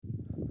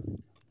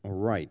All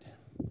right.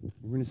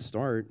 We're going to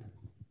start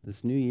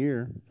this new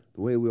year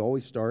the way we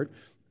always start.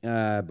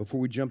 Before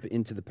we jump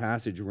into the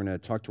passage, we're going to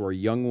talk to our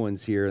young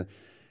ones here.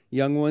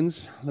 Young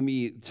ones, let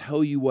me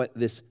tell you what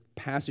this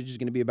passage is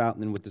going to be about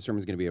and then what the sermon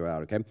is going to be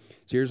about, okay?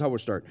 So here's how we'll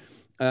start.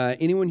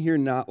 Anyone here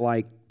not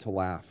like to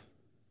laugh?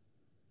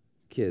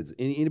 Kids,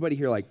 anybody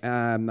here like,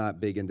 I'm not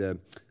big into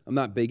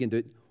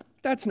it?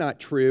 That's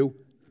not true.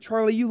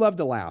 Charlie, you love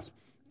to laugh.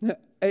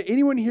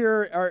 Anyone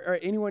here, or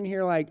anyone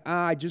here like,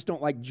 I just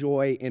don't like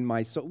joy in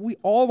my soul? We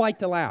all like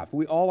to laugh.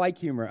 We all like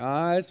humor.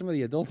 Some of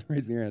the adults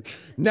raising their hands.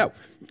 No.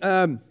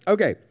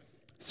 Okay.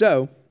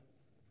 So,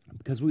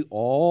 because we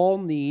all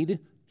need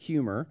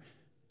humor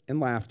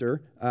and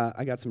laughter,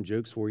 I got some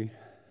jokes for you,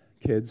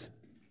 kids.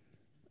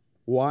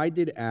 Why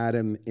did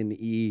Adam and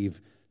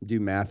Eve do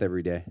math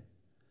every day?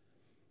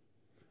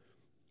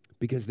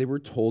 Because they were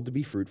told to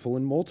be fruitful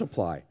and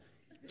multiply.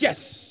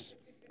 Yes!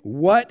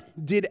 What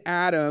did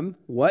Adam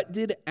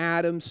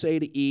say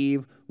to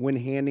Eve when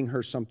handing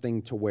her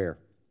something to wear?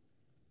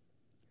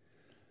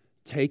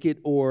 Take it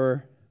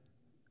or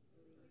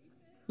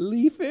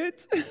leave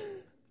it?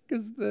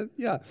 Okay.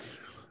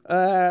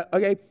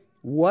 I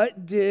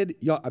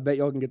bet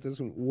y'all can get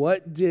this one.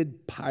 What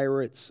did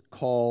pirates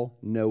call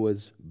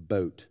Noah's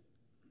boat?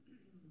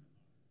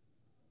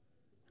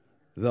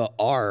 The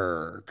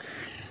Ark.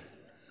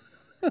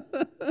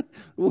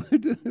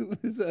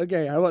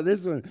 Okay, how about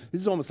this one? This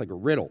is almost like a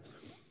riddle.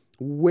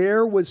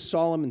 Where was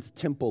Solomon's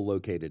temple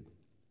located?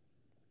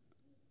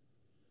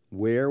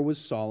 Where was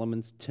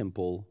Solomon's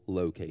temple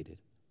located?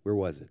 Where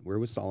was it? Where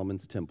was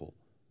Solomon's temple?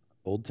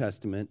 Old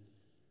Testament.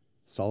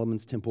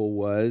 Solomon's temple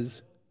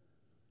was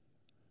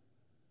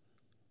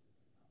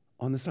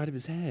on the side of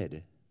his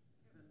head.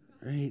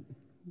 Right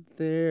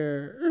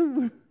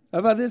there. How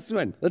about this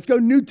one? Let's go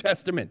New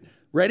Testament.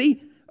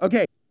 Ready?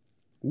 Okay.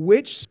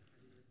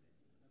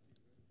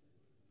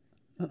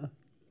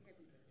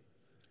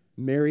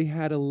 Mary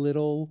had a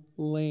little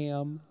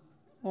lamb.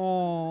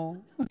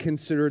 Aww.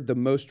 Considered the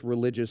most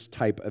religious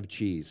type of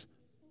cheese.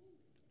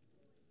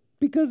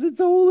 Because it's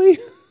holy.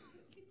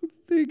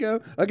 There you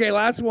go. Okay,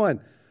 last one.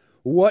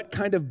 What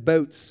kind of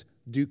boats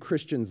do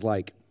Christians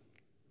like?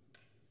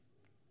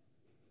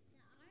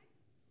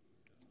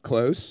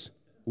 Close.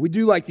 We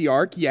do like the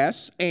Ark,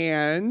 yes.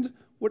 And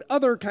what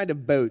other kind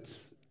of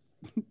boats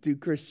do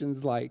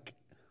Christians like?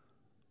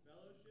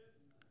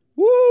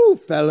 Woo,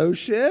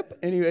 fellowship.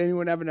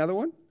 Anyone have another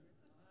one?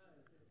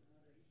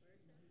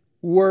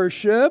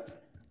 Worship.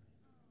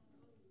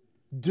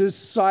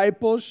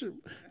 Discipleship.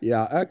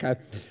 Yeah, okay.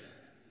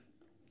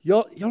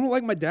 Y'all don't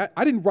like my dad?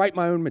 I didn't write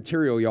my own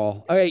material,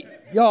 y'all. Okay,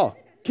 y'all,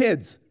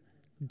 kids,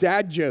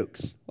 dad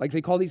jokes. Like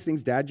they call these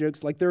things dad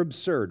jokes. Like they're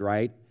absurd,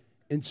 right?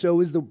 And so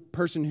is the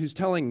person who's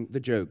telling the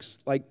jokes.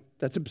 Like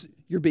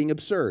you're being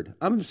absurd.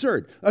 I'm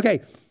absurd.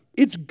 Okay,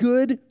 it's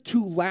good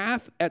to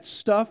laugh at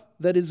stuff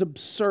that is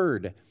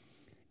absurd.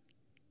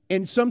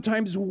 And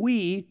sometimes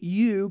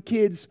you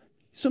kids,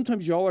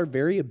 sometimes y'all are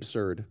very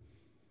absurd.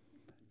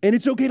 And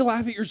it's okay to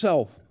laugh at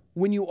yourself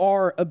when you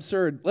are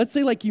absurd. Let's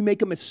say like you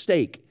make a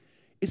mistake.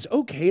 It's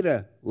okay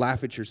to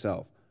laugh at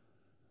yourself.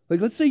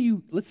 Like let's say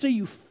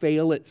you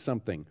fail at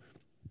something.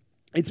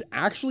 It's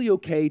actually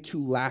okay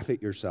to laugh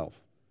at yourself.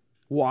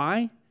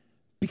 Why?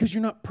 Because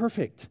you're not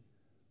perfect.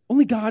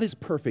 Only God is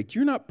perfect.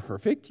 You're not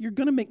perfect. You're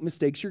going to make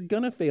mistakes. You're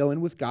going to fail.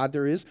 And with God,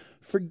 there is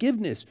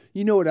forgiveness.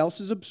 You know what else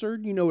is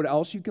absurd? You know what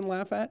else you can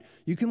laugh at?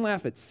 You can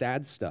laugh at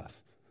sad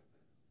stuff,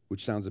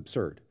 which sounds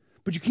absurd.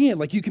 But you can.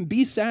 Like, you can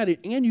be sad,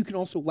 and you can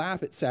also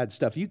laugh at sad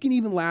stuff. You can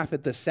even laugh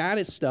at the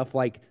saddest stuff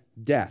like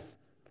death.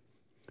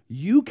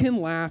 You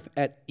can laugh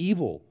at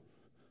evil.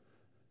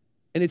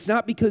 And it's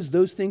not because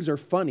those things are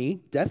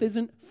funny. Death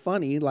isn't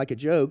funny like a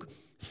joke.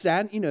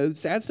 Sad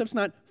stuff's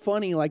not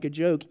funny like a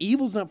joke.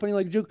 Evil's not funny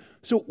like a joke.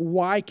 So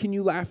why can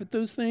you laugh at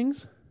those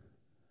things?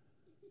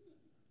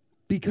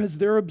 Because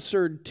they're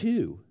absurd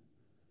too.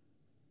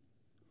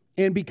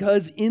 And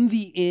because in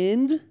the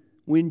end,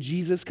 when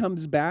Jesus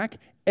comes back,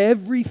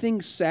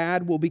 everything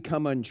sad will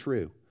become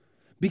untrue.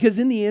 Because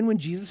in the end, when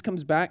Jesus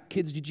comes back,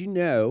 kids, did you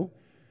know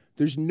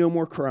there's no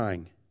more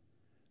crying?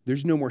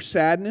 There's no more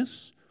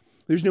sadness.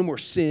 There's no more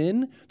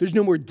sin. There's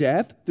no more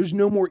death. There's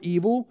no more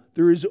evil.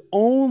 There is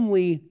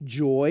only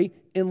joy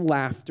and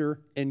laughter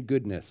and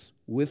goodness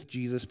with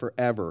Jesus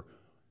forever.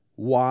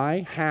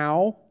 Why?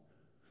 How?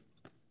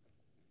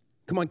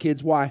 Come on,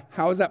 kids. Why?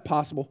 How is that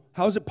possible?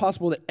 How is it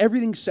possible that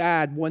everything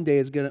sad one day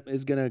is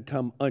gonna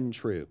come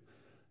untrue?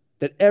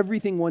 That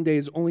everything one day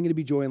is only going to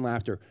be joy and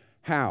laughter.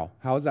 How?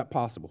 How is that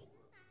possible?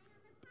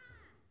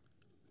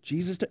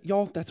 Jesus,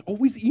 y'all, that's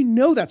always,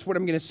 that's what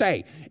I'm going to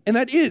say. And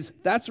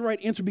that's the right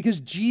answer,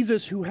 because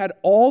Jesus, who had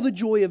all the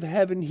joy of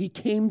heaven, he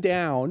came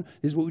down.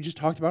 This is what we just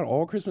talked about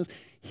all Christmas.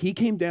 He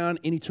came down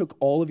and he took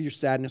all of your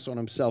sadness on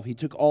himself. He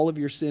took all of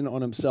your sin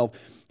on himself.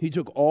 He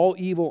took all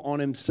evil on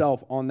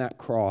himself on that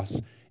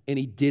cross, and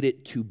he did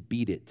it to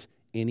beat it.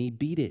 And he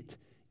beat it.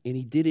 And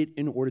he did it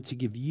in order to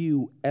give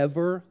you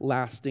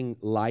everlasting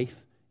life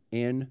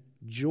and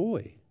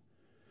joy.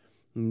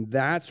 And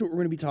that's what we're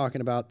going to be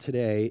talking about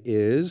today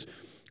is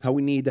how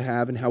we need to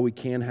have and how we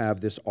can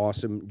have this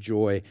awesome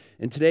joy.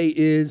 And today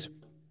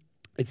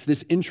it's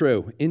this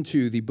intro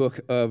into the book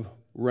of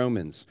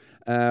Romans.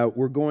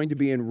 We're going to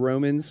be in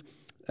Romans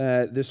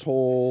this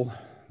whole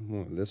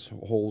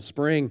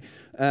spring,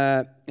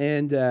 and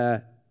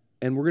we're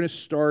going to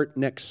start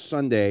next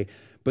Sunday.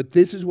 But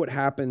this is what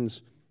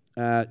happens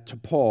to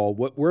Paul.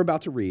 What we're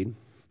about to read.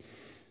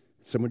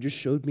 Someone just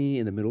showed me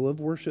in the middle of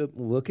worship.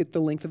 Look at the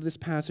length of this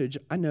passage.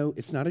 I know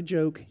it's not a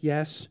joke.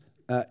 Yes,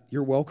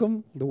 you're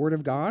welcome. The Word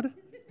of God.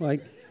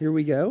 Like, here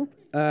we go.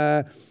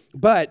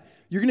 But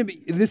you're going to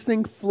be. This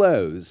thing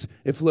flows.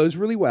 It flows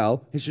really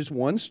well. It's just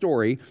one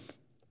story.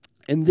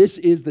 And this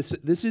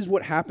is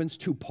what happens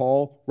to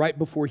Paul right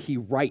before he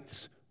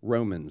writes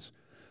Romans.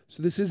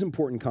 So this is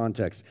important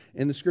context.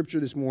 In the scripture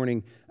this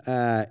morning,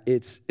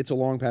 it's a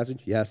long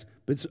passage, yes,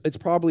 but it's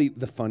probably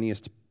the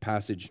funniest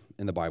passage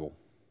in the Bible.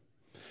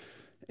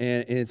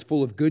 And it's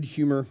full of good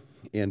humor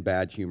and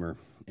bad humor.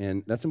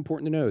 And that's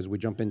important to know as we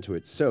jump into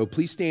it. So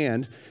please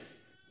stand.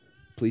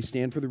 Please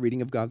stand for the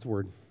reading of God's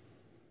word.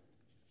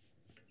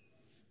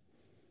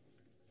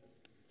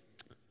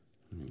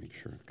 Let me make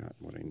sure I've got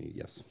what I need.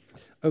 Yes.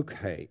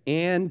 Okay.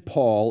 And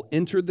Paul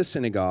entered the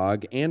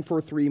synagogue, and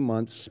for 3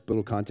 months,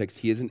 little context,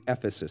 he is in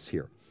Ephesus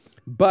here.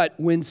 But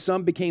when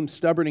some became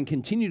stubborn and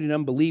continued in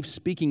unbelief,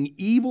 speaking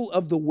evil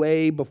of the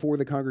way before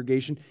the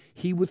congregation,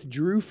 he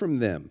withdrew from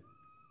them.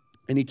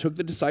 And he took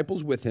the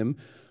disciples with him,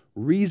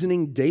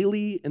 reasoning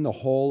daily in the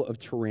hall of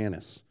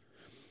Tyrannus.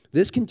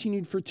 This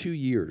continued for 2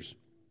 years,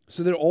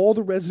 so that all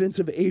the residents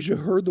of Asia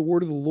heard the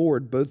word of the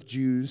Lord, both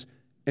Jews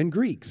and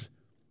Greeks.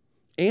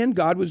 And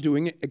God was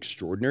doing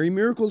extraordinary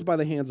miracles by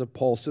the hands of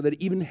Paul, so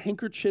that even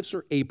handkerchiefs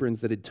or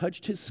aprons that had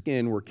touched his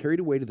skin were carried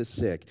away to the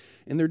sick,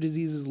 and their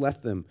diseases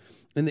left them,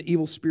 and the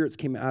evil spirits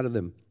came out of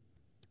them.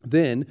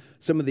 Then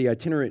some of the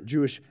itinerant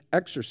Jewish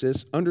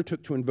exorcists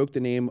undertook to invoke the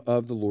name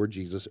of the Lord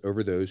Jesus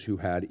over those who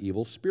had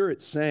evil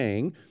spirits,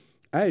 saying,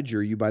 I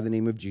adjure you by the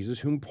name of Jesus,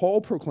 whom Paul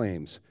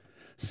proclaims.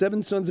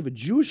 7 sons of a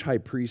Jewish high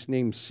priest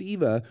named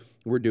Sceva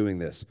were doing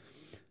this.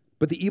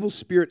 But the evil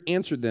spirit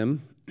answered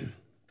them,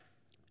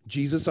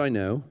 Jesus I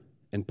know,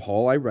 and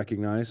Paul I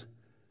recognize,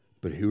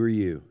 but who are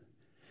you?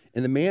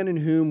 And the man in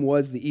whom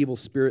was the evil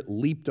spirit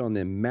leaped on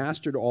them,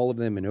 mastered all of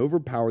them, and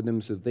overpowered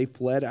them, so that they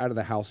fled out of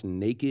the house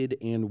naked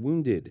and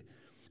wounded.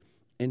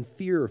 And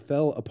fear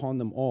fell upon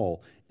them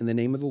all, and the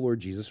name of the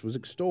Lord Jesus was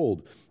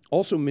extolled.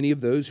 Also many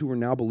of those who were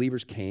now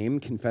believers came,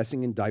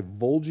 confessing and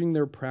divulging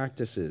their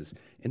practices.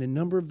 And a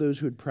number of those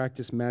who had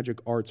practiced magic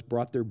arts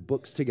brought their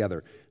books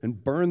together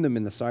and burned them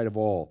in the sight of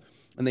all.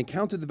 And they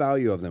counted the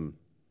value of them,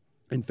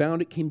 and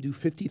found it came to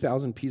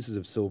 50,000 pieces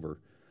of silver.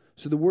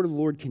 So the word of the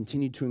Lord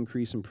continued to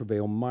increase and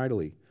prevail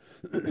mightily.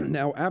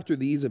 Now, after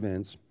these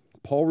events,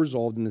 Paul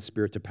resolved in the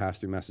Spirit to pass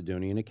through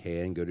Macedonia and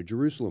Achaia and go to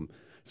Jerusalem,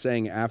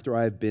 saying, after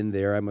I have been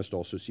there, I must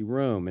also see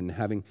Rome. And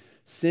having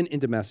sent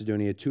into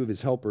Macedonia 2 of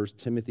his helpers,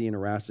 Timothy and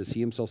Erastus,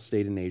 he himself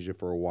stayed in Asia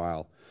for a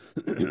while.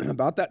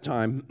 About that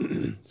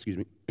time,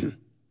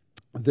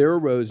 there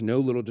arose no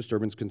little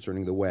disturbance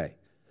concerning the way.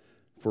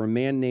 For a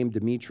man named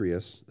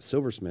Demetrius, a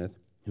silversmith,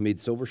 who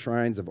made silver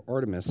shrines of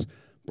Artemis,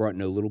 brought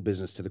no little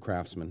business to the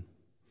craftsmen.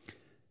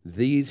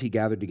 These he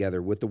gathered together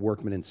with the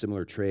workmen in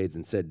similar trades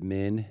and said,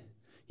 men,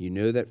 you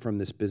know that from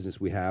this business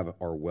we have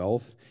our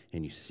wealth,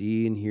 and you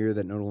see and hear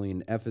that not only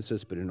in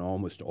Ephesus, but in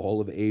almost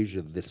all of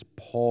Asia, this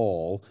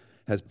Paul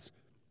has...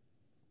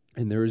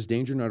 And there is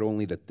danger not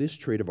only that this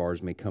trade of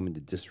ours may come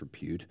into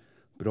disrepute,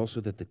 but also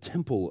that the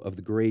temple of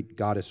the great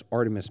goddess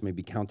Artemis may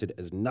be counted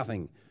as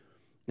nothing,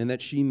 and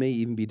that she may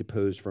even be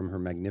deposed from her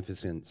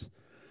magnificence.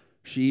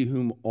 She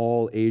whom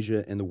all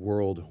Asia and the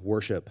world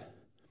worship.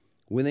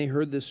 When they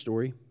heard this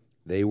story,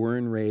 they were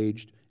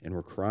enraged and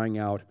were crying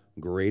out,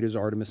 great is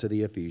Artemis of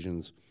the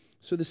Ephesians.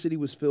 So the city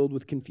was filled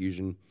with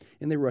confusion,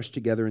 and they rushed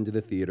together into the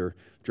theater,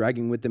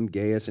 dragging with them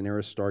Gaius and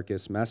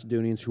Aristarchus,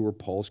 Macedonians who were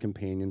Paul's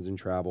companions in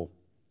travel.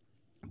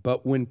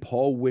 But when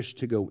Paul wished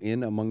to go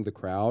in among the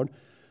crowd,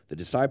 the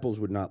disciples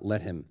would not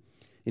let him.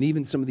 And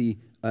even some of the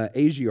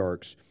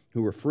Asiarchs,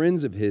 who were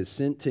friends of his,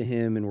 sent to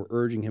him and were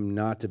urging him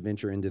not to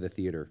venture into the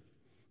theater.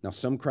 Now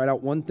some cried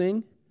out one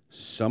thing,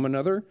 some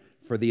another,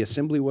 for the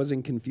assembly was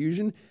in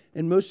confusion,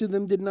 and most of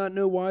them did not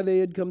know why they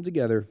had come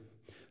together.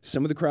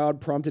 Some of the crowd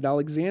prompted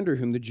Alexander,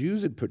 whom the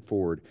Jews had put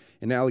forward,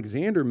 and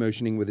Alexander,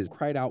 motioning with his,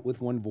 cried out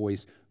with one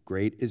voice,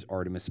 great is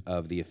Artemis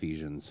of the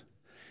Ephesians.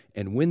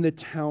 And when the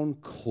town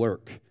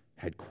clerk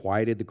had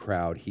quieted the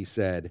crowd, he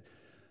said,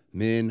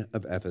 men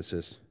of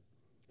Ephesus,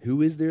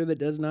 who is there that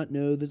does not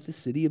know that the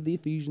city of the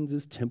Ephesians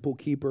is temple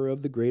keeper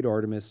of the great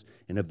Artemis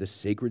and of the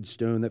sacred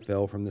stone that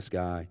fell from the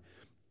sky?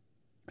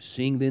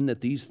 Seeing then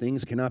that these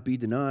things cannot be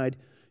denied,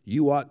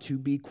 you ought to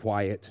be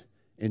quiet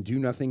and do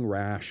nothing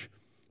rash.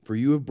 For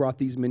you have brought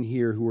these men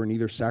here who are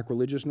neither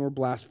sacrilegious nor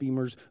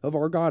blasphemers of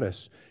our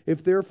goddess.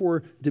 If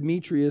therefore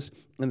Demetrius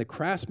and the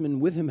craftsmen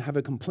with him have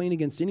a complaint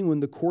against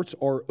anyone, the courts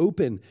are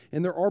open,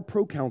 and there are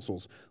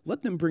proconsuls.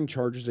 Let them bring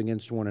charges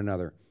against one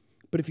another.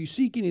 But if you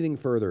seek anything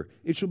further,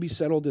 it shall be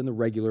settled in the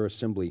regular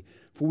assembly.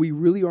 For we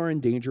really are in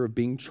danger of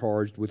being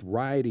charged with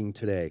rioting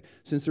today,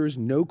 since there is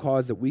no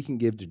cause that we can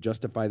give to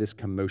justify this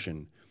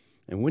commotion.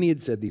 And when he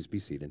had said these, be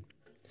seated.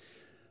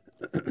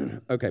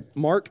 Okay,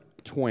 Mark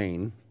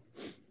Twain,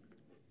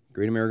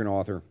 great American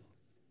author,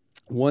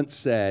 once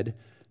said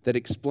that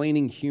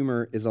explaining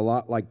humor is a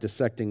lot like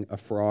dissecting a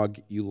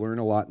frog. You learn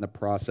a lot in the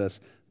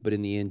process, but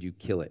in the end, you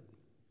kill it.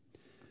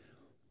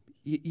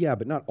 Yeah,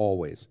 but not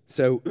always.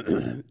 So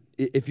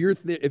if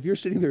you're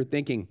sitting there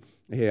thinking,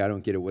 hey, I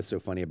don't get it, what's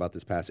so funny about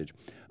this passage?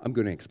 I'm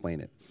going to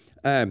explain it.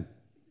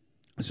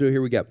 So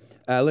here we go.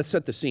 Let's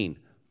set the scene.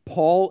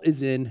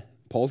 Paul's in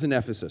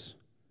Ephesus.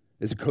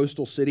 It's a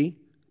coastal city.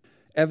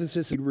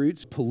 Ephesus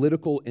roots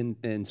political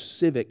and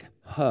civic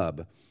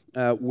hub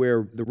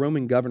where the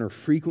Roman governor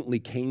frequently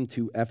came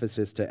to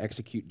Ephesus to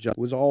execute justice,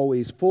 was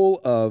always full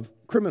of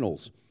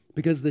criminals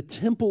because the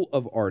temple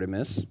of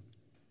Artemis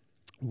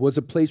was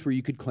a place where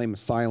you could claim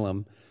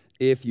asylum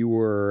if you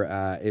were,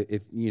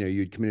 if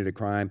you'd committed a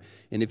crime,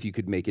 and if you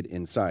could make it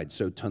inside.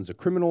 So tons of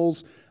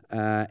criminals,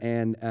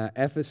 and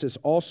Ephesus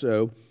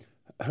also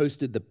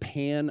hosted the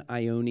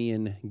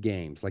Pan-Ionian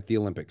Games, like the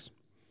Olympics.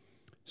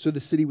 So the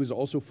city was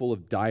also full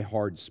of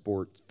die-hard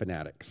sport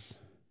fanatics.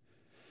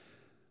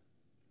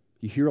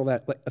 You hear all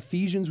that? Like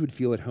Ephesians would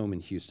feel at home in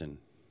Houston,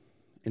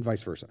 and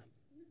vice versa,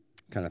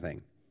 kind of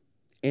thing.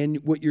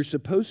 And what you're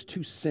supposed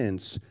to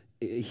sense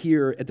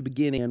here at the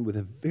beginning, with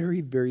a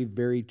very, very,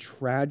 very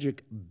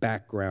tragic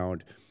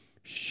background,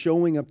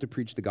 showing up to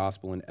preach the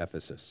gospel in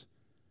Ephesus.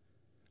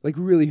 Like,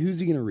 really, who's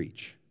he going to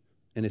reach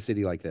in a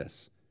city like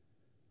this?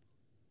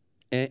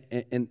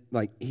 And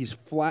like, he's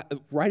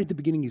right at the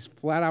beginning, he's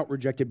flat out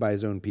rejected by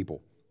his own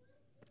people.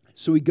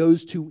 So he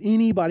goes to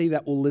anybody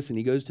that will listen.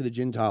 He goes to the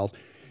Gentiles,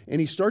 and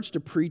he starts to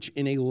preach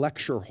in a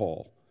lecture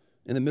hall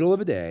in the middle of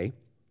a day,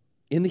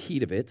 in the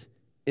heat of it,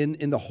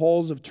 in the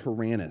halls of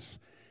Tyrannus.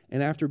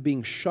 And after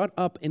being shut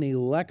up in a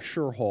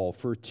lecture hall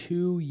for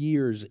 2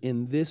 years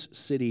in this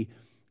city,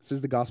 it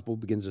says the gospel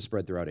begins to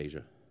spread throughout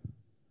Asia.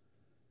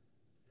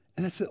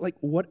 And that's like,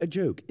 what a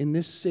joke. In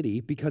this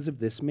city, because of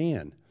this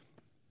man.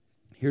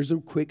 Here's a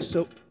quick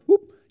so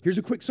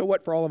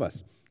what for all of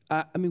us.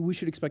 We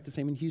should expect the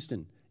same in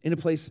Houston, in a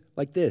place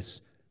like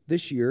this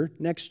year,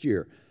 next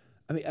year.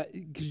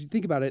 Because you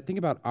think about it,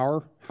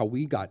 how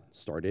we got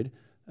started.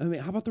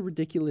 How about the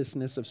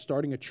ridiculousness of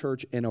starting a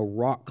church in a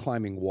rock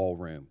climbing wall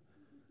room?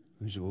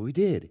 Which is what we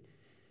did.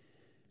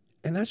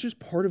 And that's just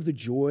part of the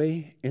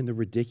joy and the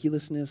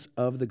ridiculousness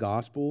of the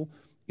gospel.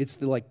 It's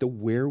the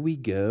where we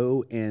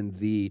go and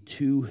the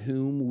to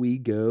whom we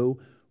go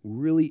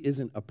really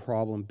isn't a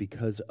problem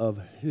because of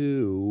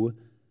who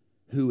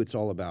it's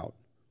all about.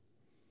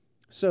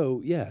 So,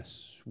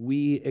 yes,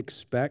 we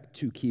expect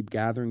to keep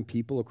gathering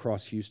people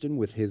across Houston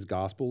with his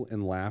gospel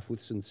and laugh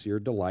with sincere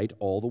delight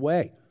all the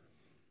way.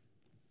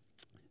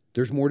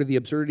 There's more to the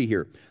absurdity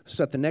here.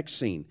 Set the next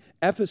scene.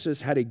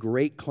 Ephesus had a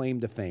great claim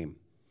to fame.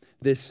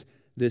 This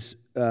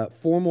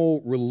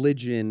formal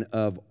religion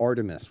of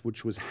Artemis,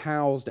 which was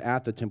housed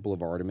at the Temple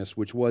of Artemis,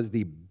 which was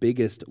the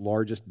biggest,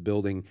 largest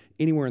building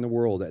anywhere in the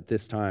world at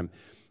this time.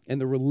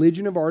 And the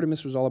religion of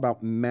Artemis was all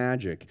about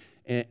magic.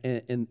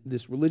 And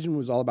this religion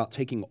was all about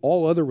taking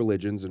all other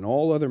religions and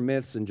all other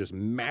myths and just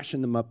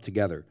mashing them up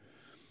together.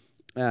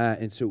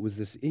 And so it was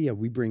this,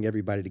 we bring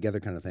everybody together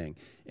kind of thing.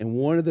 And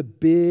one of the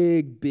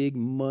big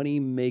money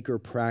maker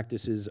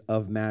practices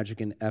of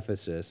magic in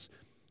Ephesus,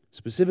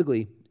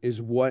 specifically,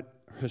 is what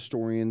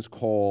historians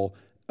call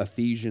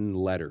Ephesian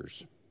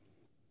letters.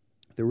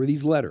 There were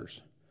these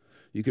letters.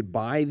 You could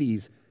buy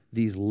these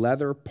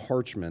leather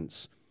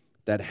parchments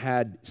that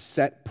had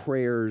set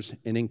prayers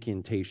and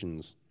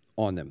incantations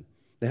on them.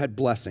 They had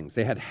blessings.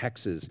 They had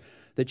hexes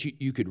that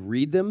you could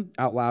read them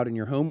out loud in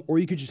your home, or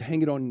you could just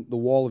hang it on the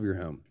wall of your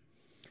home.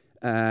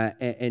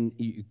 And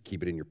you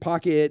keep it in your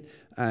pocket,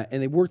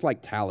 and they worked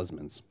like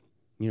talismans,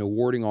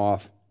 warding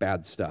off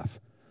bad stuff.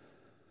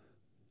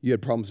 You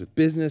had problems with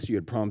business, you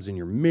had problems in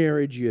your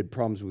marriage, you had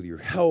problems with your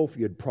health,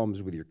 you had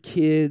problems with your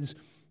kids.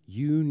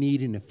 You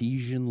need an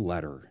Ephesian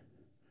letter.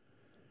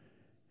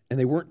 And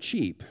they weren't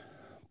cheap,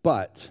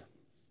 but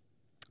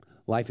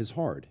life is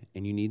hard,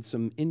 and you need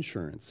some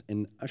insurance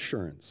and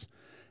assurance.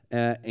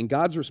 And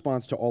God's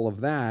response to all of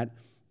that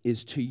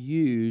is to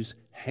use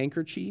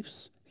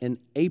handkerchiefs and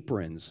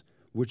aprons,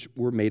 which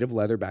were made of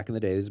leather back in the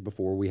days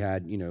before we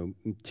had,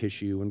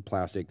 tissue and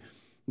plastic.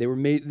 They were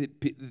made,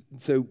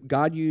 so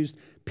God used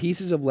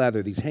pieces of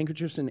leather, these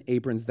handkerchiefs and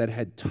aprons that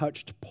had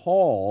touched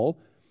Paul,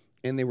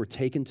 and they were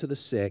taken to the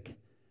sick,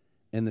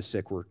 and the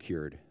sick were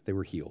cured. They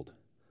were healed.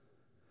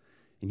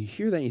 And you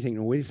hear that and you think,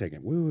 no, wait a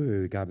second,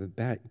 wait,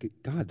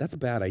 God, that's a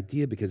bad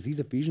idea, because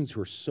these Ephesians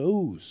who are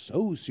so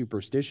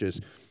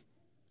superstitious,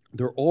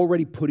 they're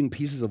already putting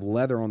pieces of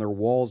leather on their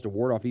walls to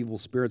ward off evil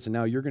spirits, and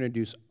now you're going to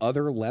do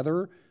other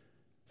leather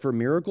for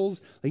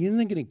miracles? Like, isn't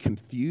that going to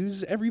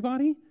confuse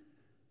everybody?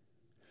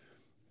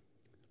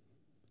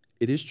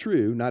 It is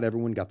true, not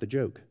everyone got the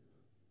joke.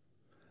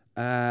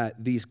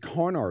 These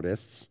con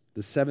artists,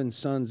 the 7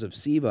 sons of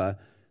Sceva,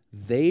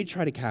 they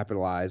try to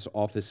capitalize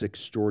off this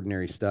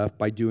extraordinary stuff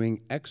by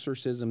doing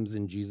exorcisms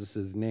in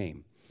Jesus'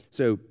 name.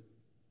 So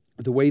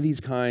the way these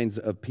kinds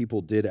of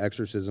people did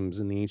exorcisms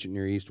in the ancient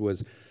Near East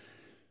was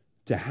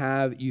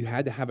you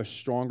had to have a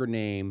stronger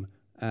name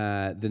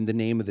than the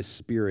name of the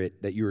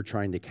spirit that you were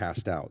trying to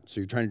cast out. So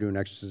you're trying to do an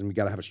exorcism, you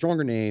got to have a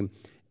stronger name,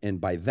 and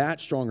by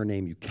that stronger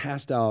name, you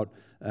cast out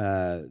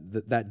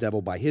that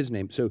devil by his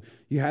name. So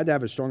you had to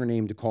have a stronger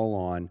name to call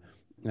on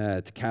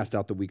to cast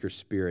out the weaker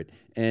spirit.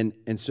 And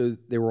so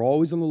they were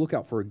always on the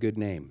lookout for a good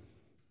name.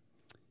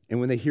 And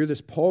when they hear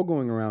this Paul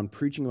going around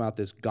preaching about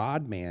this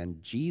God-man,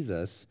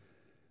 Jesus,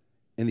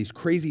 and these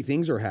crazy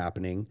things are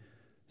happening,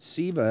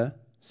 Sceva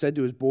said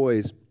to his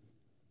boys,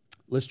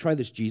 let's try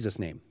this Jesus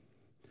name.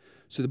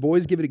 So the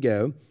boys give it a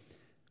go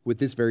with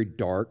this very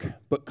dark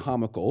but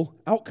comical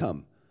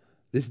outcome.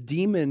 This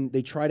demon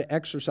they try to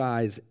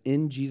exorcise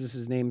in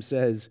Jesus' name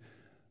says,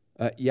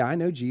 yeah, I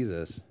know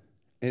Jesus,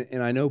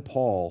 and I know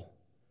Paul,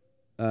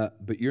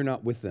 but you're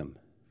not with them,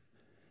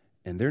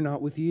 and they're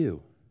not with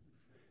you.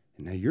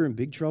 And now you're in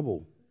big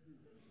trouble.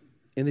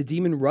 And the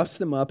demon roughs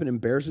them up and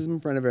embarrasses them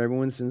in front of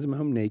everyone, sends them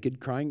home naked,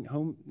 crying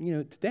home,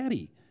 to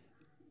daddy.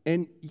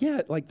 And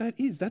yeah,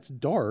 that's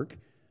dark,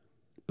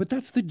 but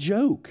that's the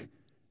joke.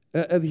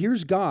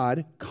 Here's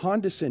God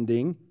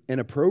condescending and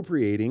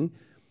appropriating,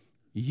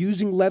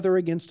 using leather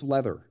against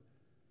leather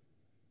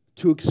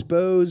to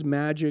expose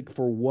magic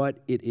for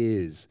what it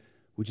is,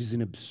 which is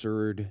an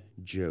absurd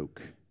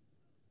joke,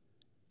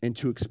 and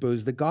to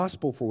expose the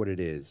gospel for what it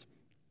is.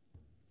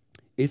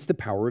 It's the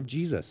power of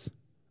Jesus,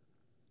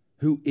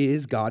 who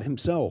is God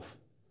himself.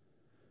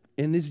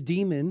 And this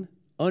demon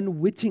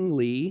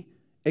unwittingly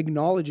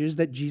acknowledges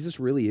that Jesus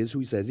really is who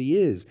he says he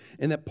is,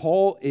 and that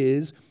Paul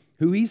is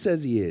who he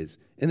says he is,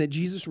 and that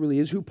Jesus really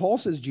is who Paul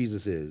says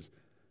Jesus is.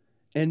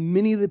 And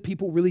many of the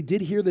people really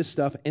did hear this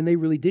stuff, and they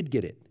really did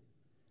get it.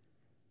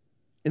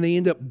 And they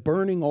end up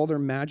burning all their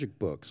magic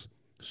books,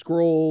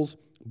 scrolls,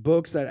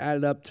 books that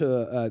added up to,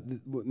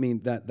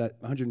 that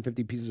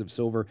 150 pieces of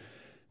silver.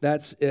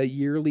 That's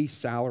yearly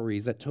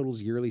salaries. That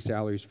totals yearly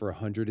salaries for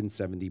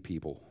 170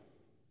 people.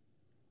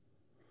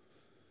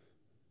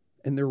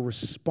 And their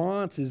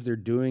response as they're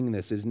doing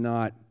this is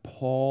not,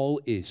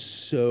 Paul is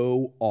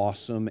so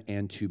awesome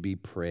and to be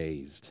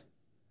praised.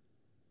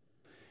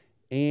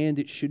 And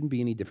it shouldn't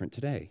be any different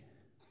today.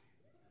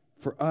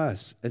 For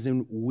us, as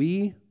in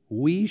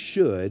we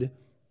should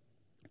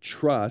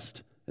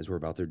trust, as we're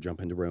about to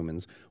jump into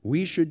Romans,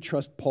 we should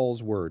trust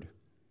Paul's word,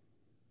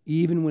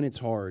 even when it's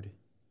hard,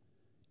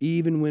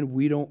 even when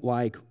we don't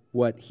like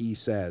what he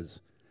says,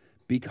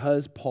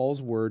 because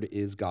Paul's word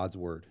is God's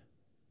word.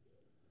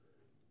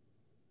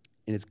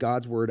 And it's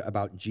God's word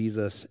about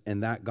Jesus,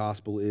 and that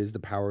gospel is the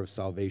power of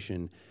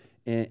salvation.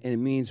 And it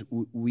means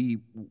we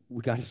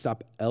got to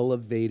stop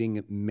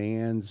elevating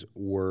man's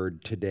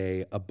word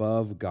today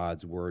above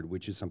God's word,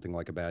 which is something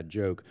like a bad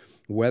joke,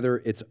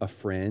 whether it's a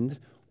friend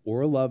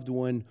or a loved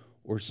one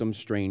or some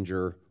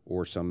stranger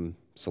or some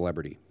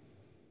celebrity.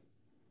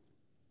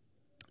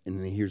 And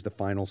then here's the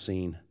final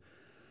scene.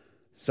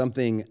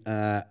 Something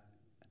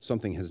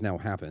has now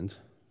happened,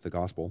 the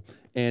gospel,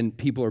 and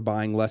people are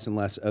buying less and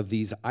less of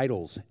these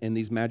idols and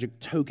these magic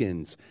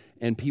tokens,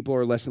 and people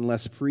are less and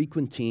less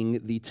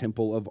frequenting the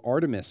temple of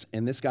Artemis.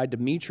 And this guy,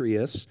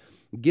 Demetrius,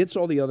 gets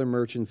all the other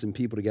merchants and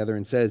people together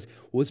and says,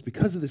 well, it's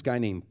because of this guy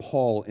named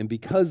Paul, and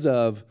because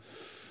of,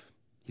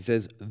 he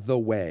says, the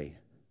way.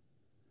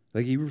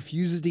 Like, he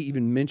refuses to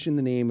even mention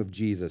the name of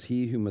Jesus,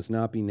 he who must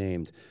not be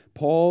named.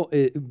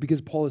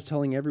 Because Paul is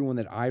telling everyone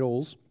that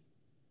idols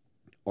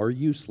are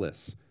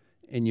useless,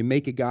 and you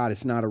make a god,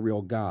 it's not a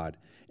real god.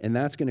 And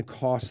that's going to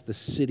cost the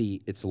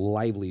city its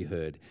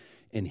livelihood.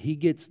 And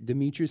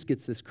Demetrius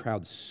gets this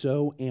crowd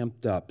so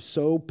amped up,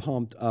 so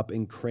pumped up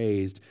and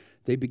crazed,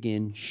 they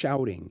begin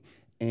shouting.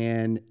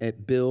 And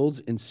it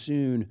builds, and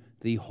soon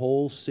the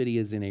whole city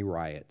is in a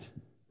riot.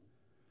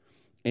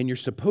 And you're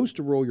supposed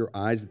to roll your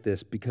eyes at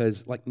this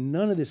because,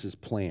 none of this is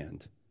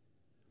planned.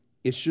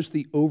 It's just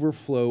the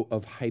overflow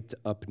of hyped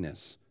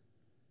upness.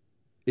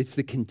 It's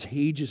the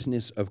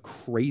contagiousness of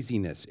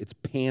craziness. It's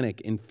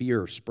panic and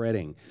fear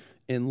spreading.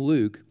 And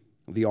Luke,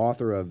 the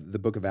author of the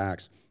book of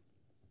Acts,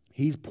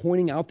 he's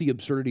pointing out the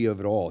absurdity of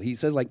it all. He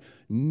says,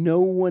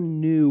 no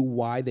one knew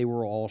why they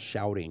were all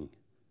shouting.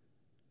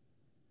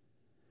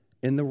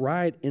 And the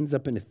riot ends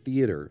up in a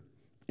theater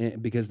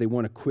because they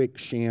want a quick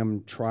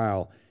sham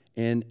trial.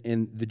 And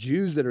the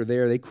Jews that are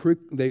there,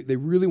 they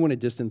really want to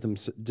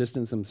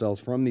distance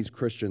themselves from these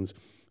Christians.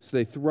 So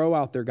they throw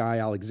out their guy,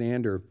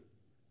 Alexander,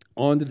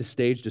 onto the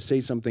stage to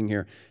say something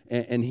here.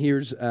 And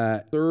here's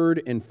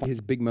third and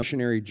his big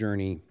missionary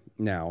journey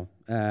now.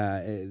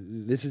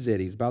 This is it.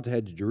 He's about to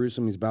head to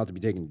Jerusalem. He's about to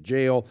be taken to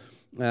jail.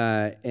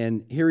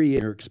 And here he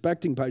is.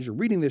 As you're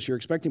reading this, you're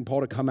expecting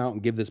Paul to come out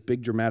and give this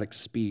big dramatic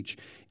speech.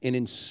 And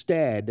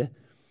instead,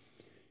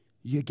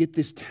 you get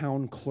this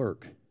town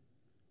clerk.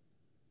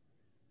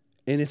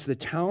 And it's the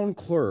town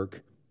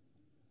clerk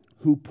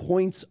who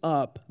points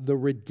up the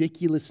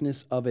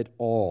ridiculousness of it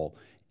all.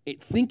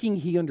 thinking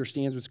he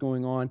understands what's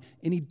going on,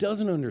 and he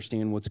doesn't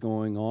understand what's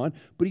going on,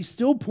 but he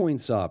still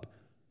points up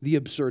the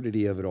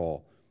absurdity of it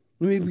all.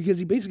 I mean, because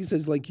he basically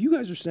says, like, you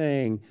guys are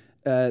saying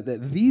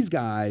that these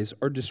guys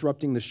are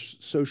disrupting the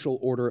social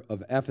order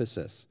of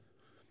Ephesus.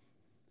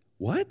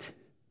 What?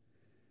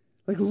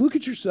 Like, look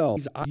at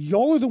yourselves.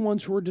 Y'all are the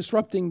ones who are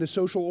disrupting the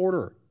social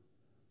order.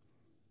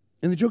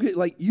 And the joke is,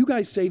 like, you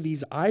guys say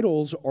these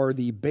idols are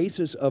the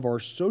basis of our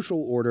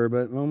social order,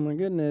 but oh my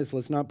goodness,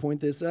 let's not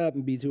point this up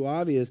and be too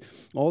obvious.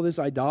 All this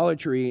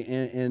idolatry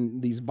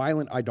and these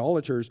violent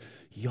idolaters,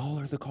 y'all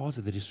are the cause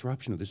of the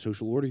disruption of the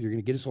social order. You're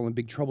going to get us all in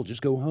big trouble.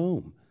 Just go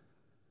home.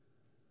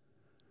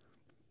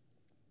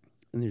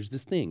 And there's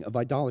this thing of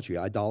idolatry.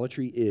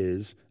 Idolatry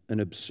is an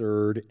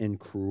absurd and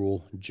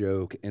cruel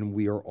joke, and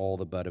we are all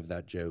the butt of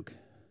that joke.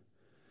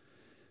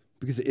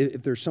 Because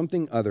if there is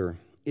something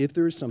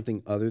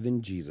other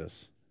than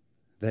Jesus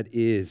that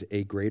is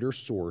a greater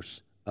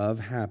source of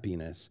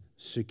happiness,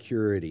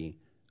 security,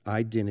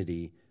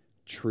 identity,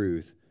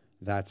 truth,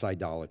 that's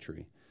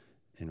idolatry,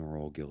 and we're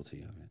all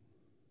guilty of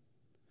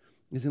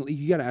it.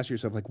 You got to ask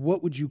yourself, like,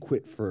 what would you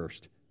quit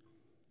first?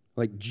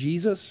 Like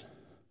Jesus,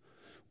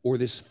 or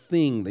this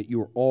thing that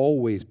you are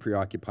always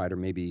preoccupied, or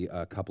maybe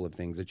a couple of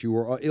things that you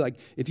were, like,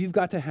 if you've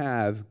got to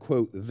have,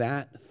 quote,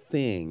 that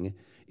thing,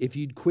 if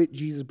you'd quit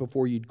Jesus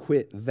before you'd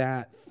quit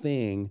that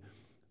thing,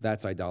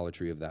 that's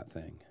idolatry of that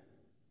thing.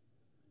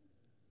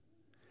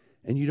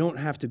 And you don't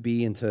have to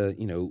be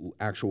into,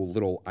 actual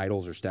little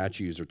idols or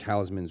statues or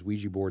talismans,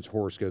 Ouija boards,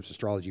 horoscopes,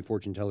 astrology,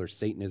 fortune tellers,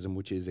 Satanism,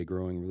 which is a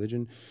growing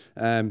religion,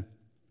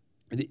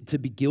 to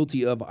be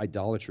guilty of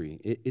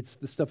idolatry. It's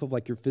the stuff of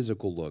like your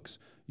physical looks,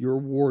 your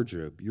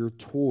wardrobe, your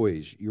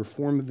toys, your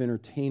form of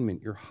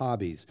entertainment, your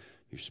hobbies,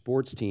 your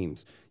sports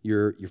teams,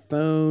 your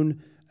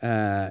phone,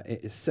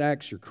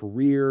 sex, your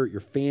career,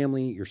 your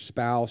family, your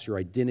spouse, your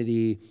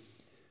identity.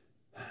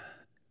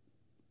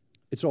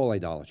 It's all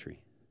idolatry.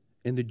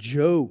 And the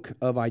joke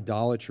of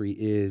idolatry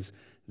is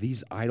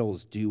these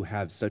idols do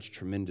have such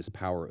tremendous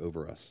power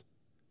over us.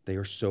 They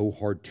are so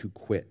hard to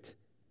quit.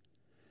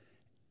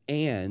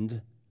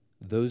 And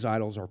those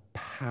idols are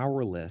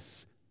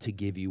powerless to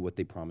give you what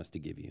they promise to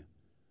give you.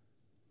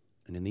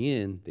 And in the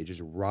end, they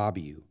just rob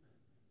you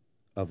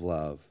of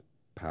love,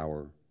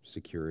 power,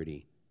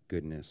 security,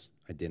 goodness,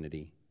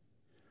 identity.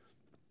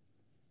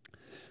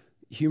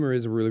 Humor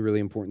is a really, really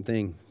important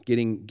thing.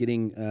 Getting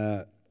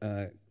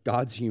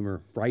God's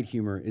humor, bright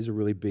humor, is a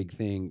really big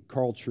thing.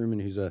 Carl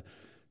Trueman, who's a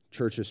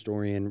church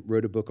historian,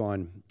 wrote a book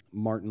on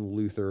Martin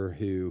Luther,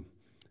 who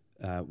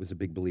was a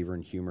big believer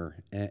in humor.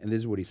 And this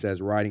is what he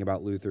says, writing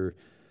about Luther.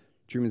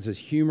 Trueman says,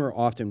 humor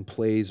often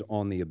plays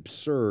on the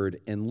absurd,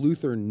 and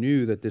Luther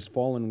knew that this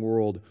fallen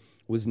world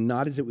was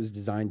not as it was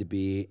designed to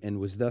be and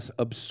was thus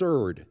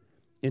absurd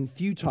and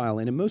futile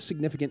in a most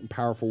significant and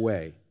powerful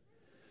way.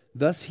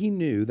 Thus he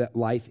knew that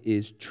life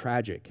is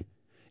tragic.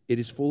 It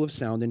is full of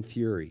sound and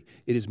fury.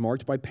 It is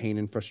marked by pain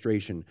and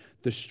frustration.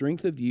 The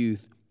strength of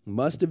youth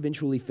must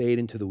eventually fade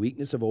into the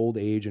weakness of old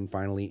age and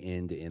finally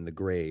end in the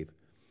grave.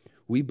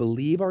 We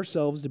believe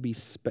ourselves to be,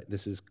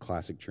 this is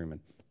classic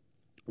Truman.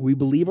 We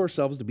believe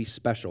ourselves to be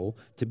special,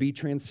 to be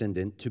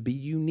transcendent, to be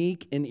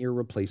unique and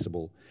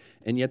irreplaceable.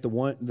 And yet the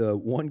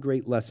one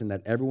great lesson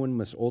that everyone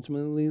must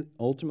ultimately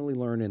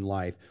learn in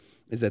life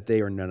is that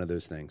they are none of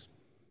those things.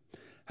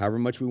 However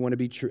much we want to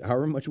be true,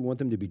 however much we want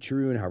them to be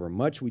true, and however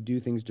much we do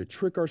things to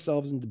trick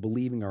ourselves into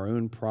believing our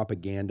own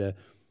propaganda,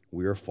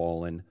 we are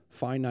fallen,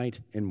 finite,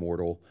 and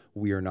mortal.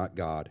 We are not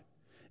God.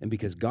 And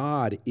because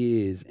God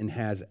is and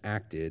has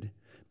acted,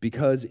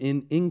 because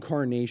in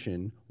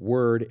incarnation,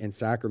 word, and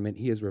sacrament,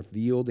 he has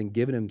revealed and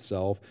given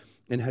himself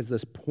and has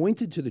thus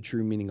pointed to the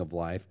true meaning of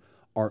life,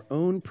 our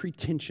own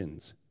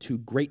pretensions to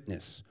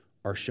greatness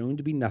are shown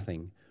to be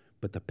nothing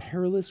but the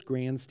perilous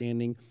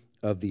grandstanding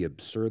of the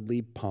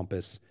absurdly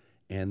pompous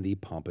and the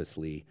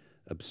pompously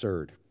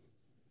absurd.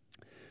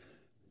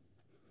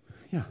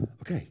 Yeah,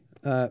 okay.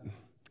 And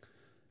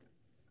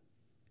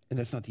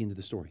that's not the end of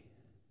the story.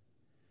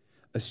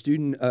 A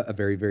student, a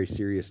very, very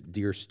serious,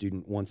 dear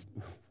student, once,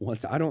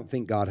 I don't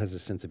think God has a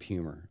sense of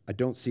humor. I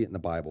don't see it in the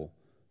Bible.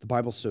 The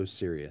Bible's so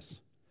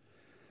serious.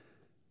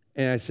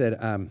 And I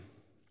said,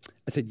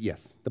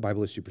 yes, the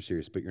Bible is super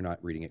serious, but you're not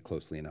reading it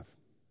closely enough.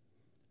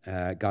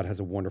 God has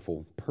a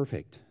wonderful,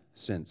 perfect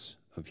sense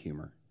of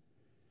humor.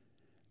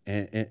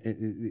 And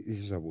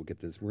here's how we'll get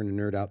this. We're going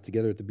to nerd out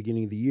together at the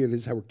beginning of the year. This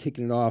is how we're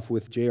kicking it off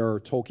with J.R.R.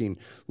 Tolkien,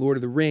 Lord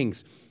of the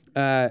Rings.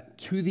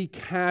 To the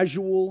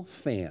casual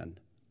fan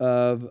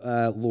of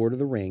Lord of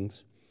the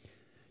Rings,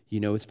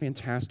 it's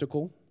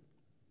fantastical,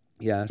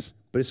 yes,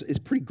 but it's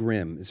pretty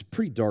grim. It's a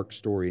pretty dark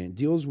story, and it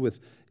deals with,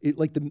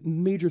 like the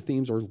major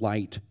themes are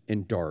light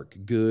and dark,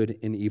 good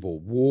and evil,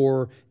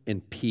 war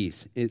and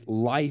peace,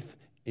 life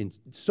and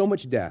so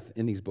much death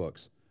in these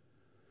books.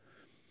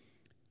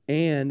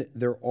 And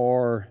there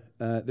are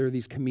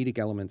these comedic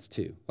elements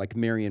too, like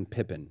Merry and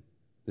Pippin,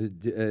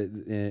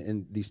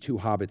 and these two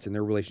hobbits and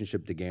their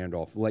relationship to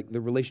Gandalf, like the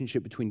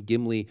relationship between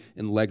Gimli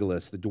and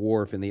Legolas, the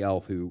dwarf and the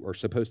elf, who are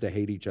supposed to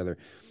hate each other.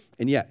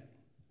 And yet,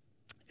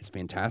 As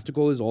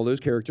fantastical as all those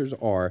characters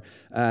are,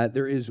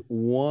 there's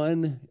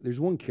one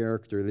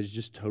character that is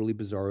just totally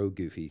bizarro,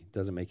 goofy,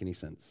 doesn't make any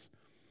sense.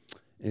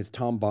 And it's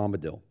Tom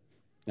Bombadil.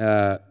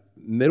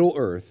 Middle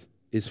Earth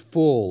is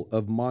full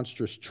of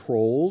monstrous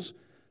trolls,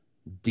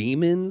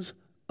 demons,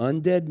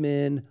 undead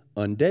men,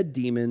 undead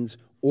demons,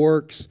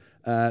 orcs,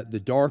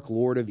 the Dark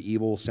Lord of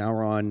Evil,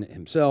 Sauron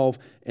himself,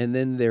 and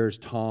then there's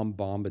Tom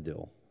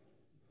Bombadil.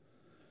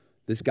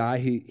 This guy,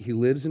 he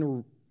lives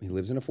in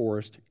a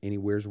forest, and he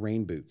wears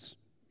rain boots.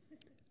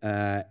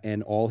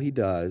 And all he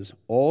does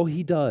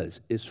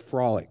is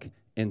frolic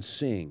and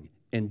sing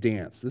and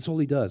dance. That's all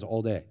he does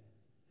all day.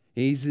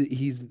 He's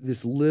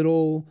this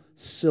little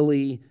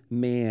silly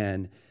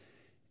man,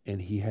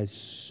 and he has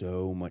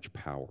so much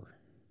power.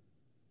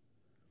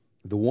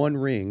 The One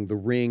Ring, the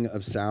ring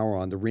of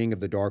Sauron, the ring of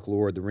the Dark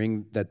Lord, the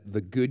ring that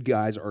the good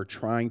guys are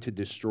trying to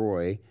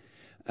destroy,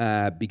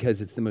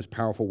 because it's the most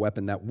powerful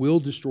weapon that will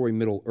destroy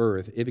Middle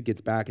Earth if it gets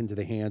back into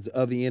the hands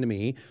of the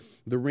enemy.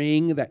 The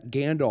ring that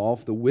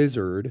Gandalf, the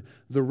wizard,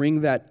 the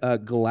ring that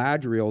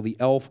Galadriel, the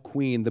elf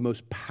queen, the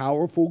most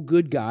powerful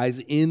good guys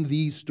in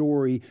the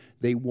story,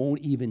 they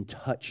won't even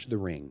touch the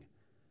ring.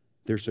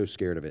 They're so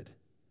scared of it.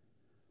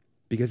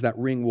 Because that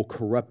ring will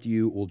corrupt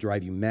you, it will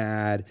drive you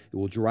mad, it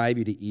will drive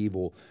you to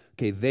evil.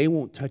 Okay, they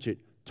won't touch it.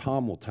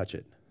 Tom will touch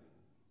it.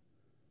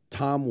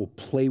 Tom will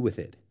play with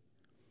it.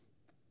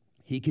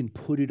 He can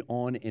put it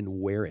on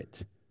and wear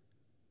it.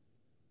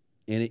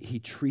 And he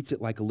treats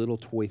it like a little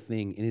toy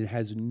thing, and it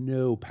has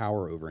no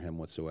power over him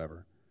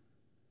whatsoever.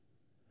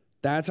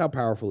 That's how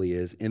powerful he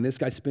is. And this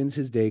guy spends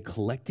his day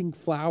collecting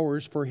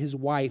flowers for his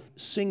wife,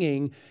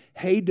 singing,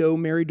 "Hey do,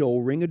 merry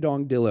dole,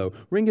 ring-a-dong dillo,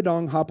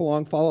 ring-a-dong, hop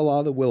along,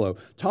 fa-la-la the willow,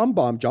 Tom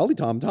Bomb, jolly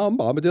Tom, Tom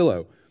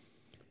Bombadillo."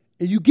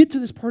 And you get to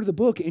this part of the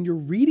book, and you're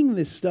reading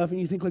this stuff, and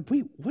you think, like,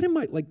 wait, what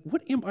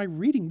am I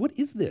reading? What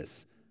is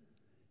this?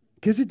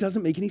 Because it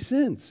doesn't make any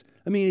sense.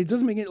 I mean, it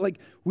doesn't make it, like,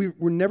 we're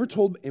never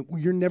told,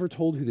 you're never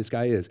told who this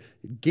guy is.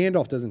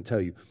 Gandalf doesn't tell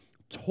you.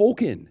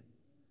 Tolkien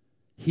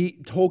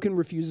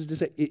refuses to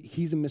say,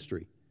 he's a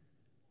mystery.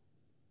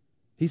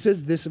 He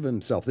says this of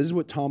himself. This is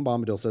what Tom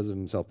Bombadil says of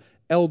himself.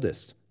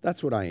 Eldest,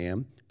 that's what I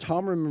am.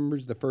 Tom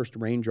remembers the first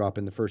raindrop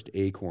and the first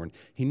acorn.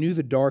 He knew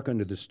the dark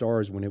under the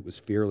stars when it was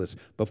fearless,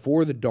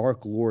 before the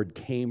Dark Lord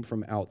came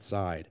from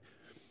outside.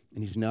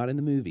 And he's not in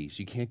the movies.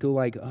 You can't go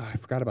like, oh, I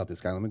forgot about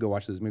this guy. Let me go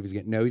watch those movies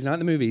again. No, he's not in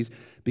the movies,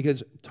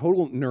 because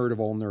total nerd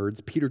of all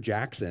nerds, Peter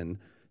Jackson,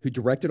 who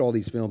directed all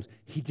these films,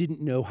 he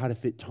didn't know how to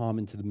fit Tom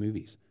into the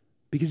movies.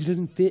 Because he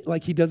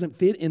doesn't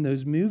fit in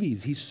those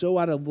movies. He's so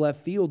out of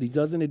left field. He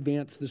doesn't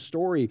advance the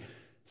story,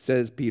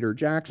 says Peter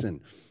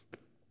Jackson.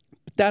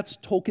 But that's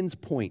Tolkien's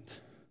point.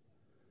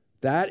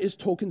 That is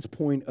Tolkien's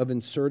point of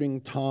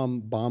inserting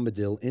Tom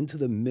Bombadil into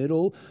the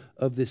middle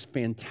of this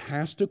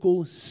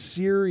fantastical,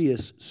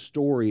 serious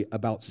story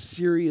about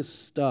serious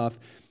stuff,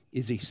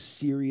 is a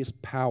serious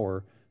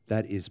power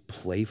that is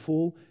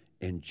playful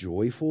and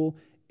joyful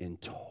and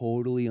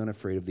totally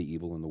unafraid of the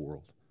evil in the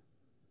world.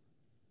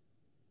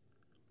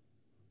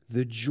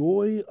 The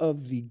joy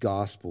of the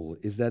gospel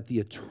is that the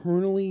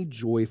eternally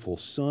joyful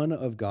Son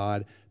of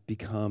God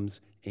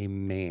becomes a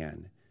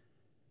man.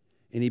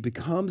 And he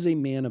becomes a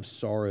man of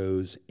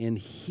sorrows, and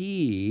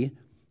he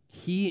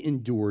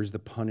endures the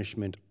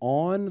punishment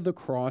on the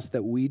cross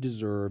that we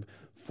deserve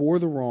for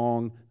the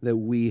wrong that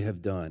we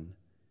have done.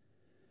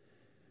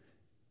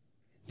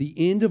 The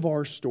end of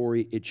our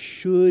story, it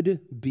should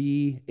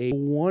be a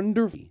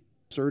wonderful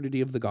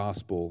absurdity of the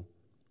gospel,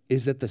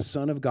 is that the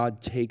Son of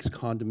God takes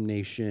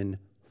condemnation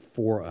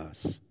for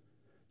us.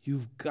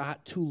 You've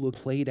got to look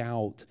played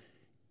out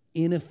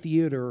in a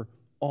theater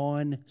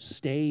on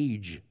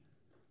stage.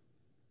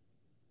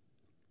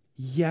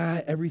 Yeah,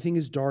 everything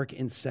is dark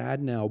and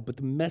sad now, but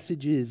the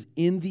message is,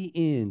 in the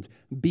end,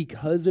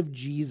 because of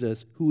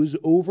Jesus, who has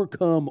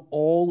overcome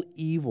all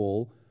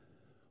evil,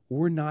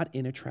 we're not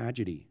in a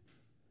tragedy.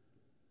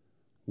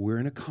 We're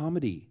in a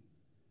comedy.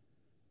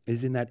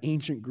 As in that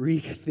ancient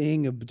Greek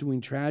thing of between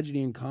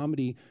tragedy and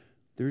comedy,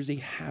 there's a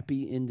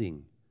happy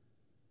ending.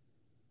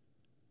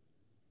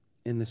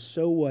 And the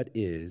so what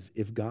is,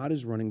 if God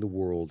is running the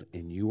world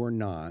and you are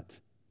not,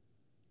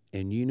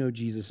 and you know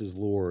Jesus is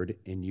Lord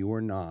and you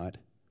are not,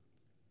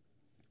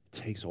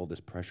 takes all this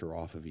pressure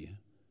off of you.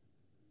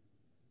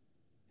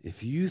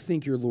 If you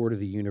think you're Lord of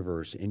the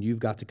universe and you've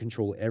got to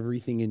control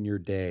everything in your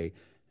day,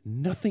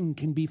 nothing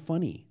can be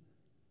funny,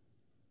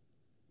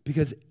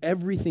 because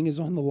everything is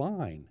on the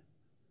line.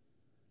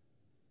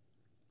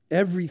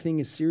 Everything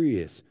is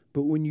serious.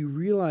 But when you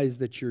realize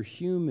that you're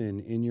human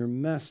and you're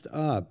messed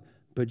up,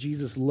 but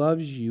Jesus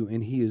loves you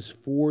and he is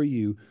for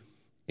you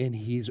and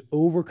he's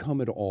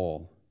overcome it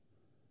all,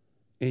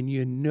 and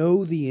you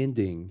know the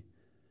ending,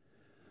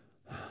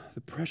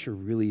 the pressure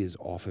really is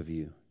off of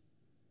you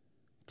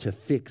to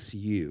fix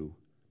you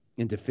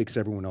and to fix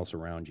everyone else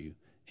around you.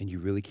 And you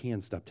really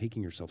can stop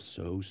taking yourself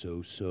so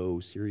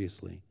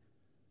seriously.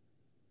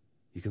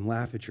 You can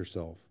laugh at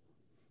yourself.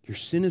 Your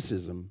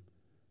cynicism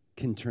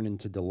can turn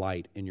into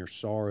delight, and your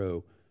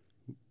sorrow,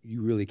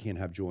 you really can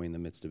have joy in the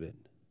midst of it.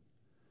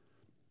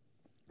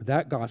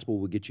 That gospel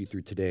will get you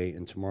through today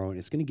and tomorrow, and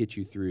it's going to get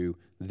you through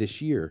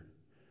this year.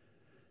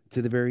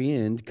 To the very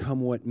end,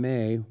 come what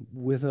may,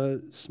 with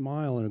a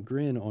smile and a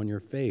grin on your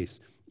face.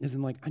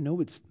 Isn't like, I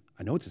know it's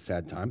a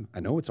sad time. I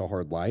know it's a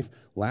hard life.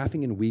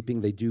 Laughing and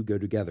weeping, they do go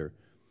together.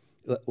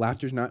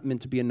 Laughter is not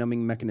meant to be a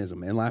numbing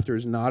mechanism, and laughter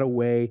is not a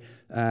way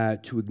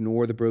to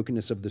ignore the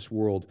brokenness of this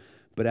world,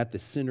 but at the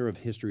center of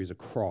history is a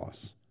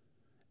cross.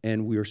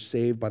 And we are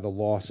saved by the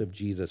loss of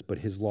Jesus, but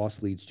his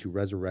loss leads to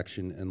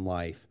resurrection and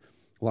life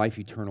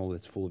eternal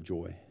that's full of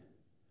joy.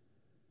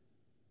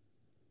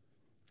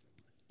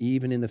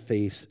 Even in the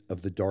face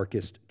of the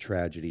darkest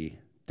tragedy,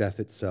 death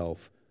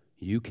itself,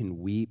 you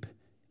can weep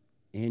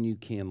and you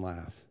can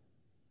laugh.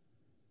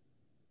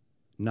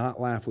 Not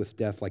laugh with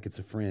death like it's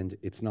a friend.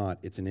 It's not.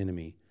 It's an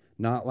enemy.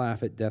 Not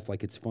laugh at death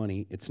like it's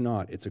funny. It's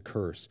not. It's a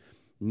curse.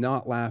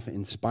 Not laugh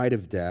in spite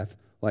of death,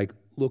 like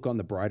look on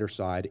the brighter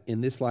side.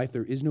 In this life,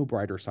 there is no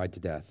brighter side to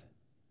death.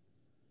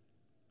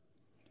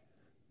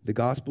 The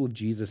gospel of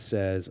Jesus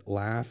says,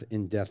 laugh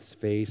in death's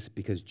face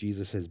because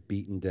Jesus has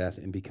beaten death,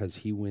 and because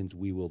he wins,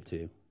 we will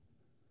too.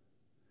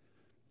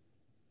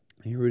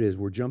 Here it is.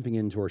 We're jumping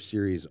into our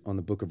series on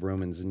the book of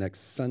Romans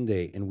next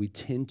Sunday, and we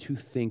tend to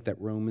think that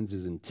Romans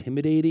is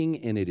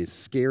intimidating and it is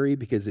scary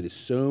because it is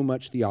so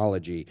much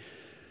theology.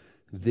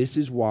 This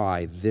is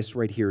why this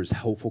right here is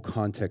helpful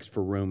context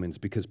for Romans,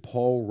 because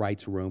Paul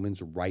writes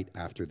Romans right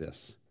after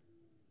this.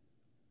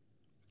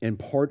 And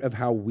part of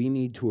how we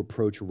need to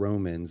approach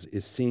Romans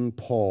is seeing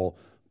Paul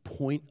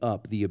point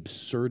up the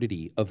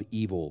absurdity of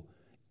evil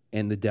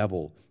and the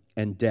devil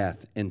and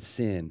death and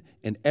sin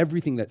and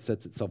everything that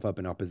sets itself up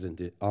in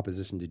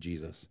opposition to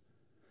Jesus.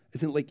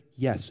 Isn't it like,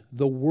 yes,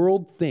 the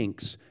world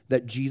thinks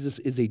that Jesus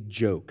is a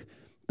joke.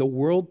 The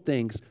world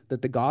thinks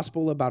that the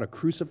gospel about a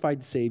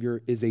crucified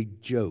Savior is a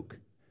joke.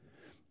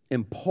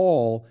 And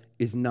Paul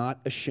is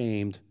not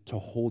ashamed to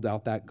hold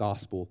out that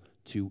gospel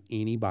to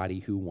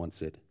anybody who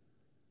wants it.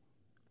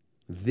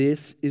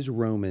 This is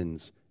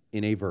Romans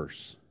in a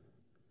verse,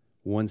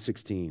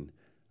 1:16.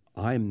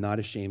 I am not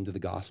ashamed of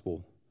the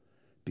gospel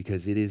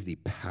because it is the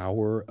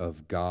power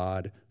of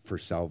God for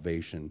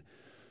salvation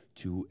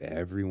to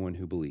everyone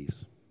who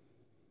believes.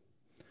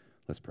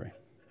 Let's pray.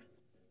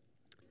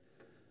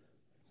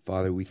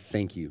 Father, we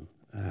thank you.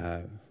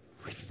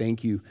 We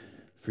thank you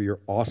for your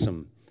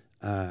awesome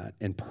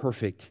and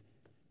perfect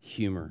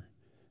humor.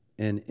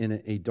 And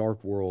in a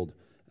dark world,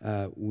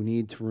 we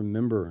need to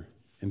remember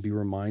and be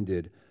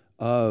reminded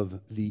of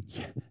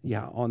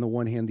on the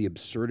one hand, the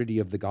absurdity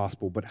of the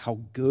gospel, but how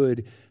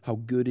good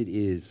it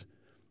is,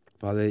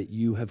 Father, that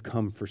you have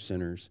come for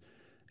sinners,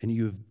 and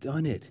you have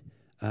done it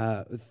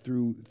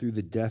through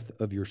the death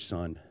of your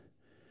Son.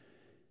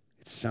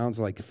 It sounds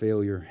like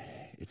failure.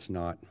 It's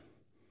not.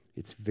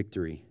 It's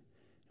victory.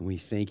 And we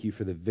thank you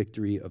for the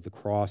victory of the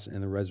cross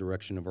and the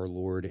resurrection of our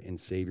Lord and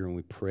Savior. And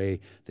we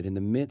pray that in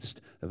the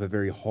midst of a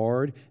very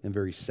hard and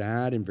very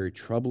sad and very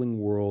troubling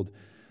world,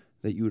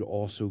 that you would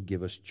also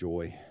give us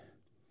joy.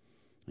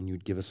 And you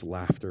would give us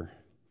laughter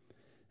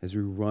as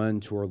we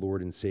run to our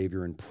Lord and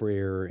Savior in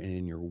prayer and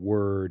in your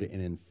word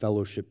and in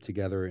fellowship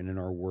together and in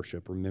our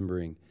worship,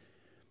 remembering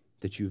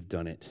that you've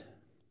done it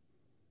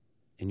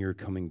and you're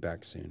coming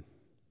back soon.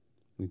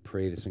 We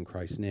pray this in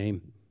Christ's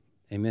name.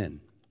 Amen.